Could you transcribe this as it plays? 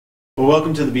Well,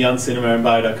 welcome to the Beyond Cinema and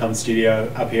Bio.com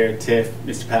studio up here at TIFF,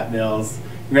 Mr. Pat Mills.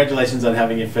 Congratulations on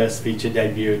having your first feature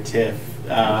debut at TIFF.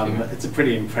 It's a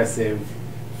pretty impressive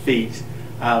feat.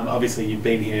 Obviously, you've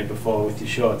been here before with your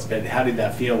shorts, but how did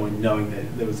that feel when knowing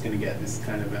that there was going to get this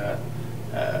kind of a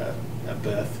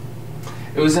birth?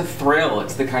 It was a thrill.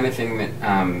 It's the kind of thing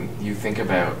that you think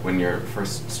about when you're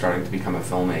first starting to become a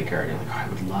filmmaker. You're like, oh, I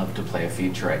would love to play a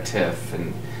feature at TIFF,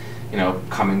 and you know,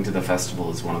 coming to the festival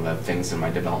is one of the things in my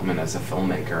development as a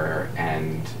filmmaker,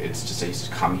 and it's just, I used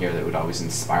to come here that would always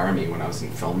inspire me when I was in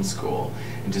film school,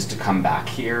 and just to come back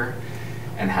here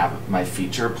and have my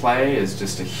feature play is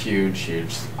just a huge,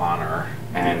 huge honor,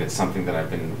 and it's something that I've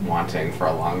been wanting for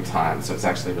a long time, so it's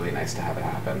actually really nice to have it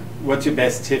happen. What's your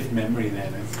best TIFF memory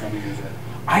then? It's coming as a...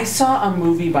 I saw a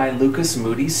movie by Lucas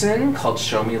Moodysson called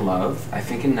Show Me Love, I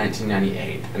think in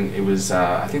 1998, and it was,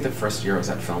 I think the first year I was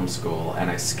at film school, and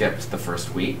I skipped the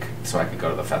first week so I could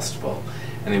go to the festival.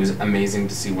 And it was amazing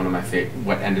to see one of my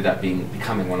what ended up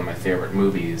becoming one of my favorite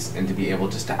movies, and to be able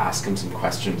just to ask him some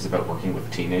questions about working with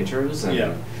teenagers,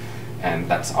 and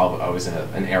that's always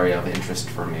an area of interest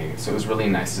for me. So it was really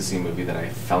nice to see a movie that I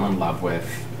fell in love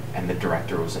with, and the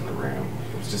director was in the room.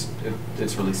 It was just,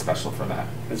 it's really special for that.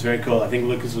 That's very cool. I think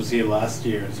Lucas was here last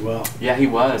year as well. Yeah, he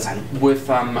was. With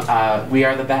We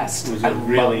Are the Best. It was a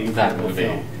really loved that movie.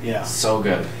 Film. Yeah. So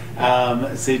good.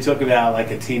 So you talk about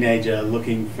like a teenager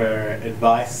looking for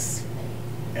advice.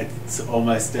 It's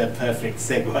almost a perfect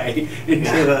segue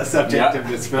into the subject of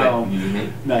this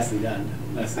film. Nicely done.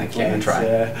 Nicely played.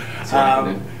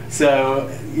 So,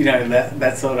 you know,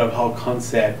 that sort of whole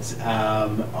concept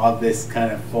of this kind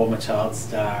of former child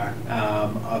star,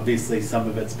 obviously some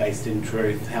of it's based in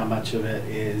truth. How much of it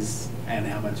is and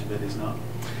how much of it is not?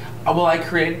 Well, I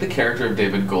created the character of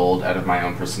David Gold out of my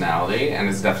own personality, and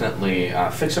it's definitely a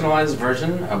fictionalized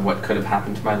version of what could have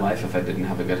happened to my life if I didn't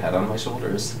have a good head on my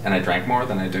shoulders, and I drank more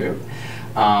than I do.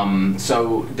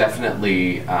 So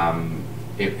definitely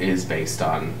it is based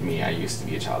on me. I used to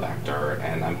be a child actor,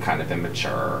 and I'm kind of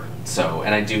immature. So,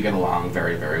 and I do get along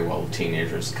very, very well with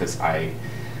teenagers because I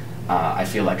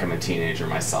feel like I'm a teenager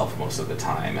myself most of the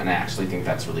time, and I actually think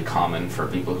that's really common for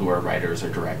people who are writers or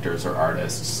directors or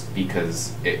artists,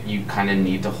 because you kind of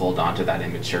need to hold on to that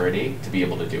immaturity to be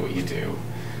able to do what you do.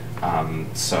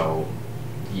 So,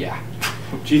 yeah.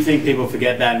 Do you think people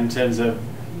forget that in terms of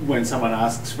when someone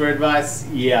asks for advice?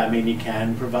 Yeah, I mean, you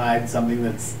can provide something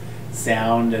that's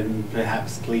sound and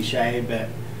perhaps cliche, but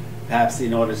perhaps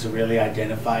in order to really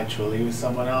identify truly with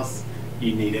someone else,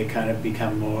 you need to kind of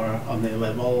become more on their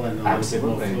level and a little bit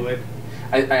more fluid.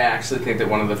 I actually think that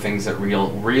one of the things that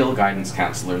real guidance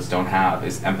counselors don't have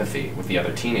is empathy with the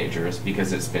other teenagers,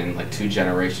 because it's been like 2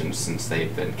 generations since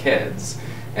they've been kids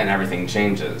and everything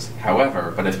changes.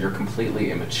 However, but if you're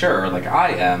completely immature like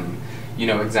I am, you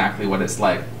know exactly what it's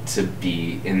like to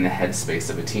be in the headspace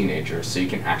of a teenager, so you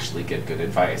can actually give good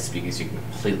advice because you can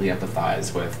completely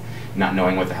empathize with not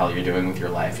knowing what the hell you're doing with your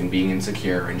life and being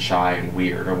insecure and shy and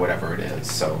weird or whatever it is.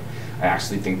 So I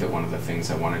actually think that one of the things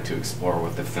I wanted to explore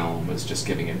with the film was just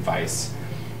giving advice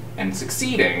and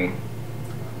succeeding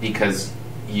because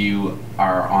you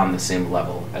are on the same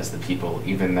level as the people,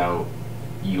 even though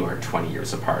you are 20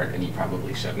 years apart and you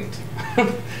probably shouldn't.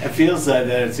 It feels like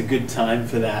that it's a good time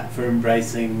for that, for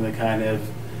embracing the kind of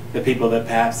the people that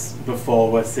perhaps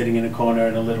before were sitting in a corner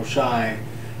and a little shy,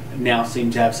 now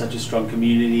seem to have such a strong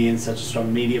community and such a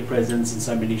strong media presence and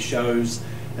so many shows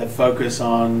that focus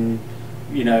on,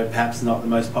 you know, perhaps not the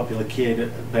most popular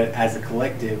kid, but as a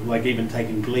collective, like even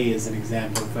taking Glee as an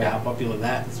example for how popular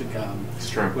that has become. It's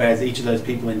true. Whereas each of those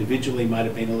people individually might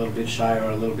have been a little bit shy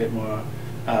or a little bit more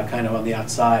kind of on the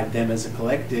outside, them as a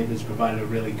collective has provided a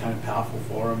really kind of powerful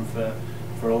forum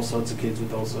for all sorts of kids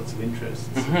with all sorts of interests.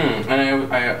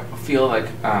 And I feel like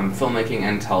filmmaking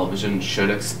and television should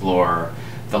explore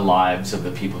the lives of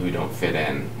the people who don't fit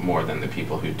in more than the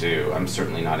people who do. I'm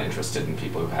certainly not interested in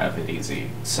people who have it easy.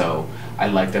 So I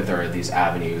like that there are these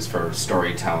avenues for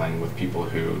storytelling with people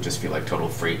who just feel like total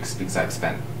freaks, because I've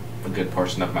spent a good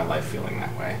portion of my life feeling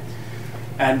that way.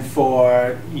 And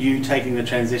for you taking the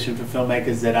transition for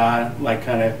filmmakers that are like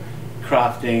kind of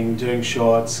crafting, doing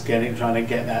shorts, trying to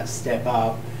get that step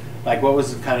up, like what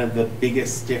was kind of the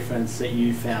biggest difference that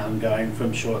you found going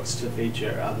from shorts to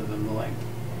feature other than the length?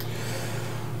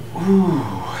 Ooh.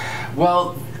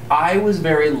 Well, I was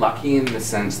very lucky in the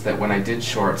sense that when I did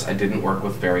shorts, I didn't work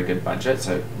with very good budgets.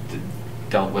 I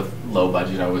dealt with low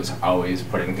budget. I was always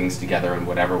putting things together in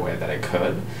whatever way that I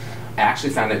could. I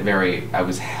actually found it I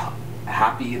was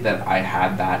happy that I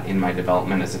had that in my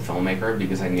development as a filmmaker,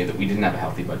 because I knew that we didn't have a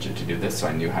healthy budget to do this, so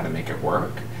I knew how to make it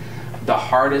work. The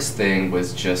hardest thing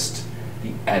was just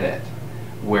the edit.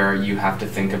 where you have to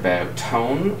think about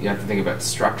tone, you have to think about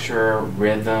structure,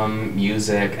 rhythm,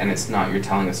 music, and it's not you're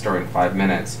telling a story in 5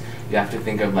 minutes. You have to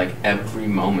think of like every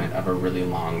moment of a really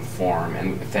long form,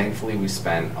 and thankfully we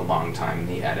spent a long time in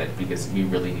the edit because we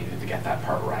really needed to get that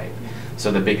part right.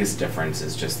 So the biggest difference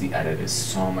is just the edit is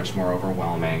so much more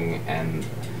overwhelming, and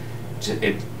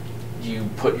you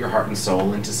put your heart and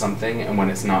soul into something, and when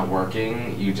it's not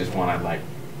working, you just want to like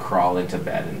crawl into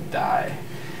bed and die.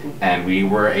 And we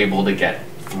were able to get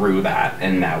through that,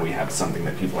 and now we have something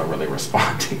that people are really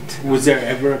responding to. Was there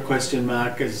ever a question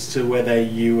mark as to whether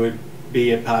you would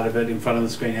be a part of it in front of the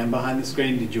screen and behind the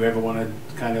screen? Did you ever want to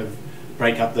kind of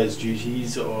break up those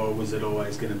duties, or was it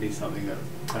always going to be something that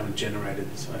kind of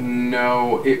generated this way?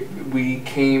 No, we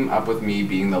came up with me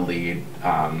being the lead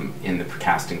in the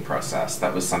casting process.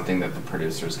 That was something that the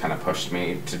producers kind of pushed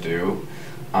me to do,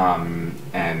 and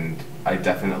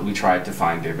we tried to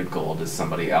find David Gold as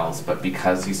somebody else, but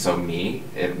because he's so me,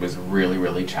 it was really,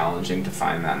 really challenging to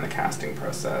find that in the casting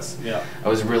process. Yeah. I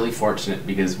was really fortunate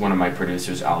because one of my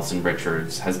producers, Alison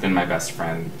Richards, has been my best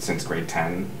friend since grade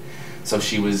 10. So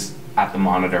she was at the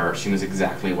monitor, she knows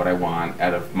exactly what I want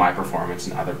out of my performance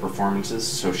and other performances,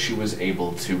 so she was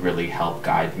able to really help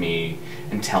guide me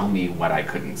and tell me what I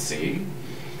couldn't see.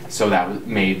 So that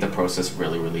made the process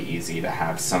really, really easy to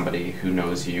have somebody who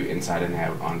knows you inside and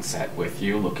out on set with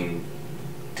you, looking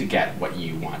to get what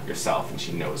you want yourself, and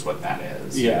she knows what that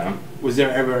is. Yeah. You know? Was there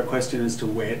ever a question as to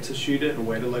where to shoot it or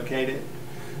where to locate it?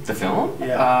 The film?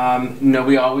 Yeah. No,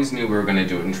 we always knew we were going to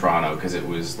do it in Toronto because it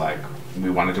was like we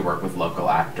wanted to work with local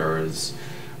actors.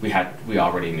 We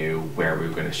already knew where we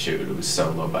were going to shoot. It was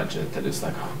so low budget that it's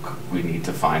like, oh, we need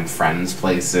to find friends'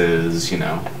 places, you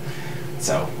know.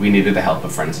 So we needed the help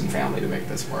of friends and family to make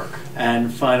this work.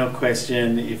 And final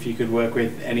question, if you could work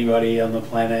with anybody on the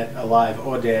planet, alive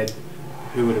or dead,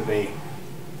 who would it be?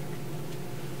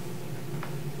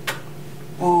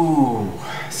 Ooh,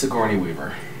 Sigourney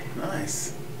Weaver.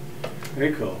 Nice.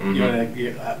 Very cool.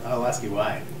 Mm-hmm. I'll ask you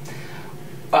why.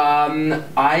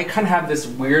 I kind of have this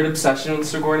weird obsession with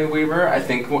Sigourney Weaver. I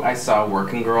think I saw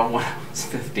Working Girl when I was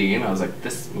 15. I was like,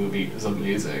 this movie is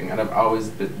amazing. And I've always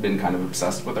been kind of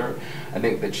obsessed with her. I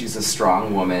think that she's a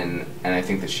strong woman, and I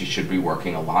think that she should be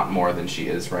working a lot more than she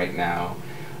is right now.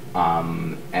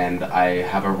 And I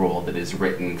have a role that is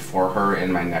written for her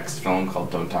in my next film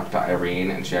called Don't Talk to Irene,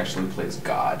 and she actually plays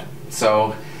God.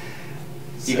 So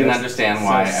you can understand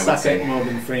why I would say... Suck it,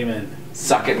 Morgan Freeman.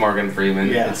 Suck it, Morgan Freeman.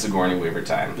 Yeah. It's Sigourney Weaver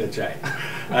time. That's right.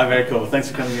 Very cool. Thanks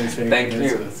for coming in and spending a few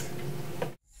minutes with us.